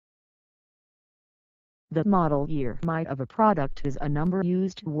The model year of a product is a number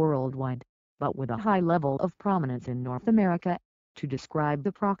used worldwide, but with a high level of prominence in North America, to describe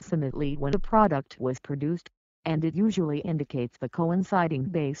approximately when a product was produced, and it usually indicates the coinciding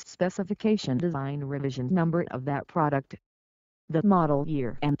base specification design revision number of that product. The model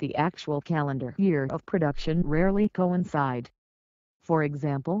year and the actual calendar year of production rarely coincide. For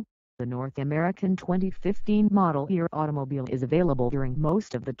example, the North American 2015 model year automobile is available during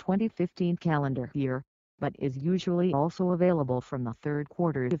most of the 2015 calendar year, but is usually also available from the third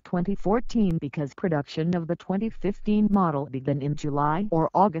quarter of 2014 because production of the 2015 model began in July or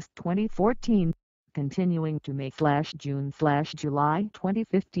August 2014, continuing to May/June/July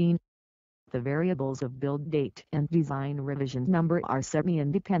 2015. The variables of build date and design revision number are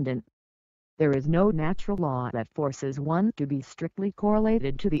semi-independent. There is no natural law that forces one to be strictly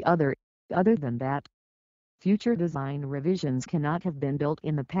correlated to the other than that future design revisions cannot have been built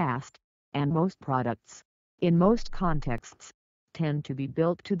in the past, and most products, in most contexts, tend to be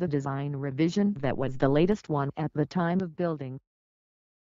built to the design revision that was the latest one at the time of building.